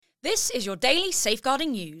This is your daily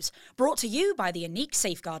safeguarding news, brought to you by the Unique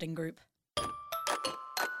Safeguarding Group.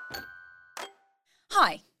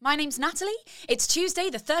 Hi, my name's Natalie. It's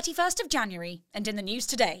Tuesday the 31st of January, and in the news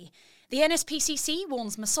today, the NSPCC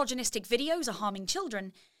warns misogynistic videos are harming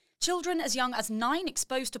children as young as 9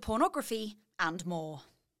 exposed to pornography, and more.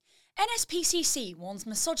 NSPCC warns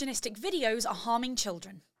misogynistic videos are harming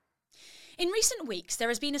children. In recent weeks, there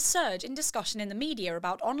has been a surge in discussion in the media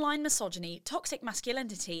about online misogyny, toxic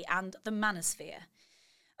masculinity, and the manosphere.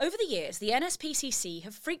 Over the years, the NSPCC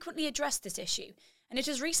have frequently addressed this issue, and it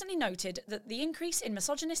has recently noted that the increase in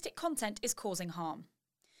misogynistic content is causing harm.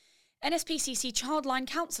 NSPCC childline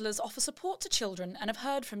counsellors offer support to children and have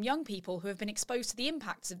heard from young people who have been exposed to the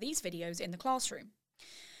impacts of these videos in the classroom.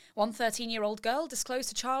 One 13-year-old girl disclosed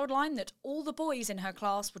to Childline that all the boys in her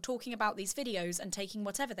class were talking about these videos and taking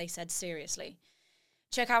whatever they said seriously.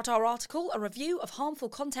 Check out our article, A Review of Harmful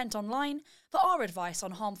Content Online, for our advice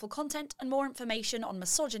on harmful content and more information on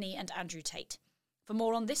misogyny and Andrew Tate. For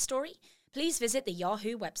more on this story, please visit the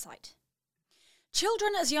Yahoo website.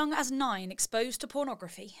 Children as young as 9 exposed to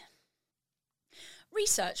pornography.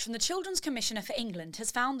 Research from the Children's Commissioner for England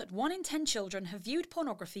has found that 1 in 10 children have viewed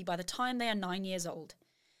pornography by the time they are 9 years old.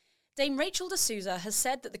 Dame Rachel de Souza has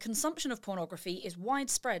said that the consumption of pornography is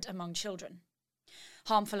widespread among children.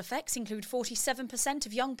 Harmful effects include 47%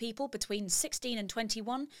 of young people between 16 and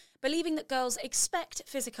 21 believing that girls expect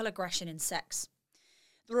physical aggression in sex.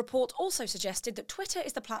 The report also suggested that Twitter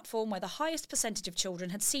is the platform where the highest percentage of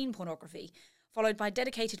children had seen pornography, followed by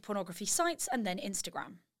dedicated pornography sites and then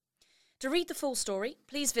Instagram. To read the full story,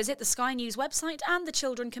 please visit the Sky News website and the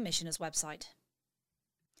Children Commissioner's website.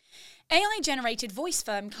 AI-generated voice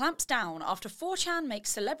firm clamps down after 4chan makes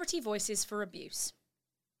celebrity voices for abuse.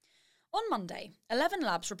 On Monday, 11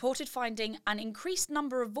 Labs reported finding an increased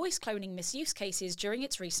number of voice cloning misuse cases during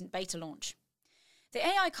its recent beta launch. The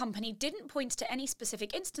AI company didn't point to any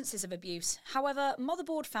specific instances of abuse. However,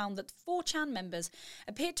 Motherboard found that 4chan members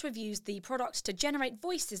appeared to have used the product to generate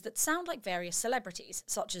voices that sound like various celebrities,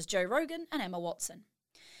 such as Joe Rogan and Emma Watson.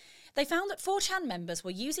 They found that 4chan members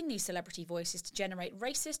were using these celebrity voices to generate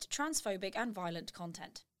racist, transphobic and violent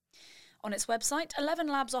content. On its website, 11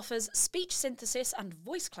 Labs offers speech synthesis and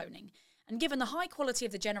voice cloning, and given the high quality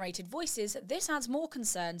of the generated voices, this adds more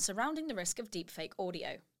concern surrounding the risk of deepfake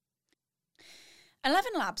audio.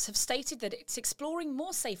 11 Labs have stated that it's exploring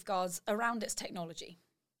more safeguards around its technology.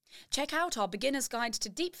 Check out our Beginner's Guide to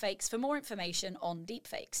Deepfakes for more information on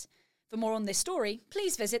deepfakes. For more on this story,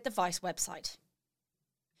 please visit the Vice website.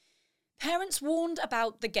 Parents warned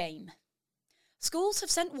about The Game. Schools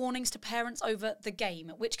have sent warnings to parents over The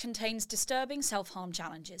Game, which contains disturbing self-harm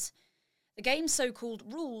challenges. The Game's so-called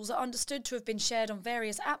rules are understood to have been shared on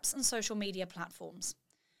various apps and social media platforms.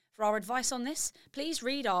 For our advice on this, please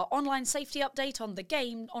read our online safety update on The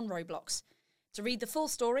Game on Roblox. To read the full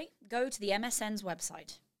story, go to the MSN's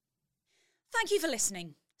website. Thank you for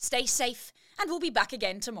listening. Stay safe, and we'll be back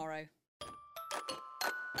again tomorrow.